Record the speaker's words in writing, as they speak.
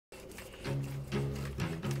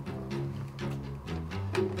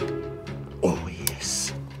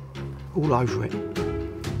all over it.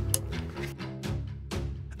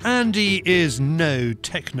 Andy is no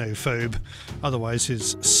technophobe, otherwise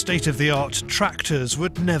his state-of-the-art tractors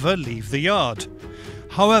would never leave the yard.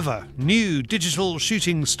 However, new digital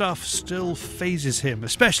shooting stuff still phases him,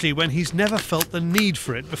 especially when he's never felt the need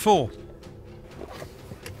for it before.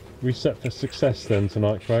 We set for success then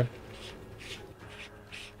tonight, Crow?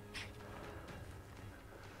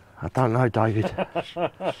 I don't know, David.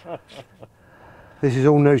 This is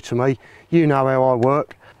all new to me. You know how I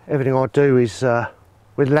work. Everything I do is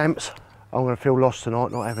with lamps. I'm going to feel lost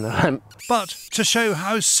tonight not having a lamp. But to show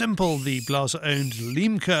how simple the Blaser-owned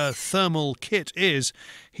Liemke thermal kit is,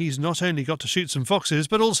 he's not only got to shoot some foxes,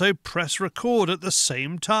 but also press record at the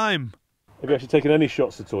same time. Have you actually taken any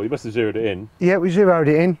shots at all? You must have zeroed it in. Yeah, we zeroed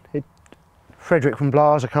it in. Frederick from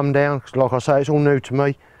Blaser come down, because like I say, it's all new to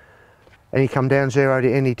me. And he come down, zeroed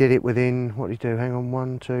it in, he did it within, what did he do, hang on,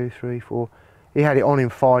 1, 2, 3, 4. He had it on in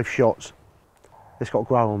 5 shots. It's got to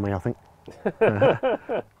grow on me, I think.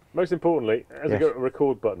 Most importantly, has it got a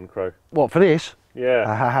record button, Crow? What, for this?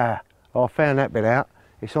 Yeah. I found that bit out.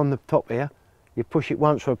 It's on the top here. You push it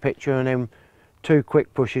once for a picture and then 2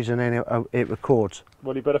 quick pushes and then it records.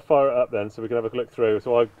 Well, you better fire it up then so we can have a look through.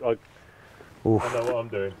 So I know what I'm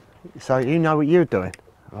doing. So you know what you're doing?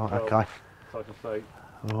 Right, well, okay. So I can say,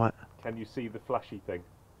 All right. can you see the flashy thing?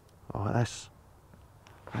 All right,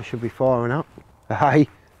 that should be firing up. Hey.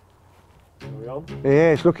 Are we on?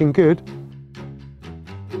 Yeah, it's looking good.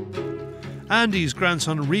 Andy's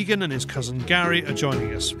grandson Regan and his cousin Gary are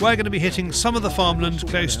joining us. We're going to be hitting some of the farmland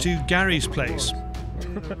close to Gary's place.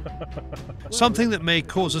 Something that may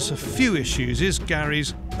cause us a few issues is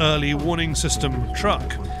Gary's early warning system truck.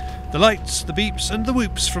 The lights, the beeps and the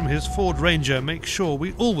whoops from his Ford Ranger make sure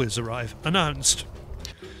we always arrive announced.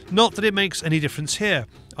 Not that it makes any difference here.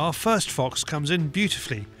 Our first fox comes in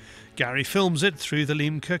beautifully. Gary films it through the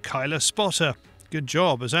Liemke Kyler spotter. Good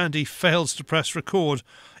job, as Andy fails to press record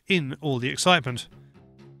in all the excitement.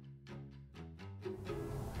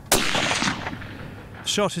 The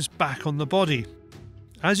shot is back on the body.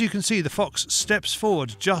 As you can see, the fox steps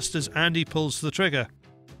forward just as Andy pulls the trigger.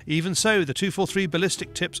 Even so, the 243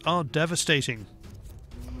 ballistic tips are devastating.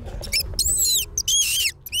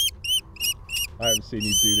 I haven't seen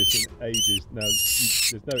you do this in ages. Now,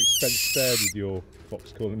 there's no expense spared with your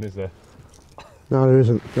fox calling, is there? No, there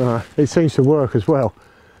isn't. No, it seems to work as well.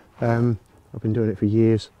 I've been doing it for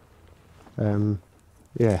years. Yeah, and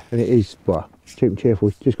it is, well, cheap and cheerful.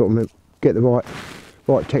 You've just got to get the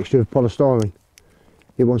right texture of polystyrene.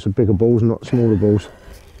 It wants the bigger balls, not smaller balls.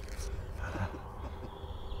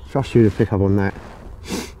 Trust you to pick up on that.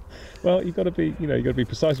 Well, you've got to be, you've got to be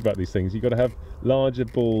precise about these things. You've got to have larger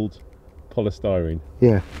balled polystyrene.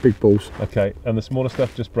 Yeah, big balls. Okay, and the smaller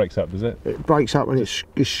stuff just breaks up, does it? It breaks up and it's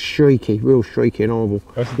streaky, real streaky and horrible.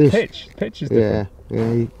 Oh, it's pitch. Pitch is different.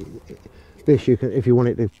 Yeah. This you can, if you want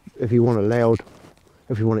it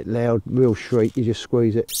loud, real shriek, you just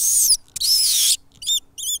squeeze it.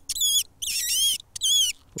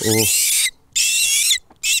 Or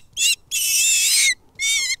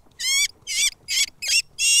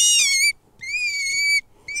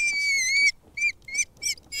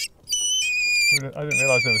I didn't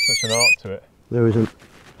realise there was such an art to it. there isn't.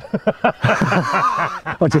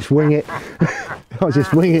 I just wing it.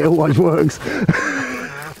 It always works.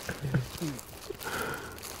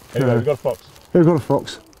 Anyway, we've got a fox. We've got a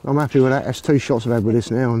fox. I'm happy with that. That's 2 shots I've had with this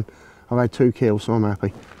now, and I've had 2 kills, so I'm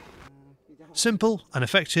happy. Simple and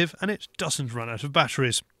effective, and it doesn't run out of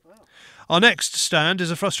batteries. Our next stand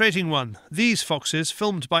is a frustrating one. These foxes,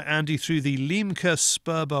 filmed by Andy through the Liemke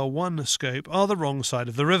Sperber 1 scope, are the wrong side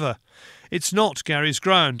of the river. It's not Gary's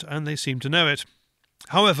ground, and they seem to know it.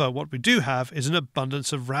 However, what we do have is an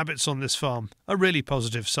abundance of rabbits on this farm, a really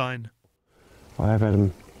positive sign. I have had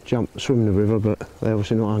them swim in the river, but they're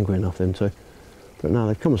obviously not hungry enough, them two. But no,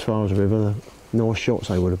 they've come as far as the river. They're nice shots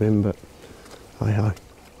they would have been, but hey-ho.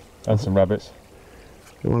 And some rabbits.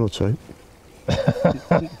 1 or 2.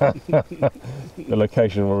 The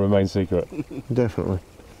location will remain secret. Definitely.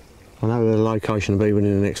 I know where the location will be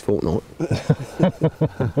within the next fortnight.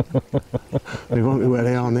 They won't be where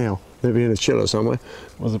they are now. They'll be in a chiller somewhere.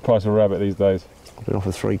 What's the price of a rabbit these days? I've been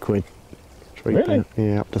offered £3. Really?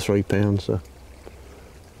 Yeah, up to £3. So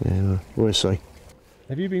yeah, we'll see.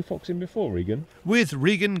 Have you been foxing before, Regan? With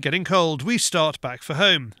Regan getting cold, we start back for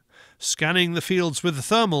home. Scanning the fields with the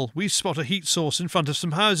thermal, we spot a heat source in front of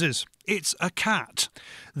some houses. It's a cat.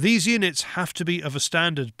 These units have to be of a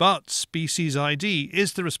standard, but species ID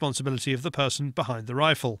is the responsibility of the person behind the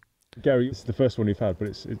rifle. Gary, it's the first one you've had,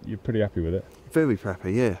 but you're pretty happy with it? Very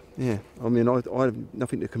happy, yeah. I mean, I have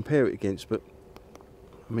nothing to compare it against, but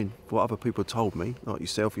I mean, what other people told me, like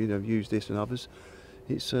yourself, you know, use this and others,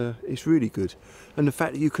 it's really good. And the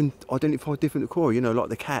fact that you can identify different decoy, you know, like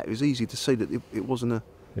the cat, it was easy to see that it wasn't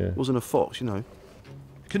a fox, you know.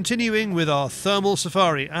 Continuing with our thermal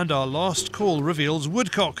safari, and our last call reveals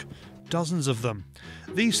woodcock. Dozens of them.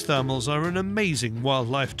 These thermals are an amazing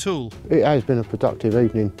wildlife tool. It has been a productive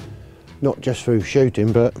evening, not just through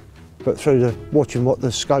shooting, but through the watching what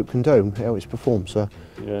the scope can do and how it's performed. So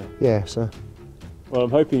yeah, so. Well, I'm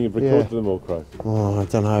hoping you've recorded them all, Crow. Oh, I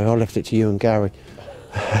don't know. I left it to you and Gary.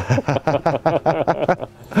 I'll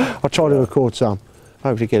try to record some.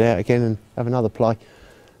 Hopefully get out again and have another play.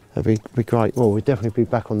 That'd be great. Well, we'll definitely be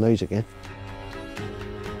back on these again.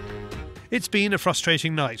 It's been a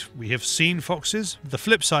frustrating night. We have seen foxes. The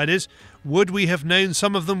flip side is, would we have known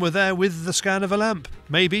some of them were there with the scan of a lamp?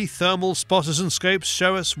 Maybe thermal spotters and scopes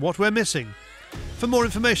show us what we're missing. For more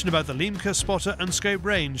information about the Liemke spotter and scope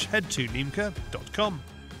range, head to liemke.com.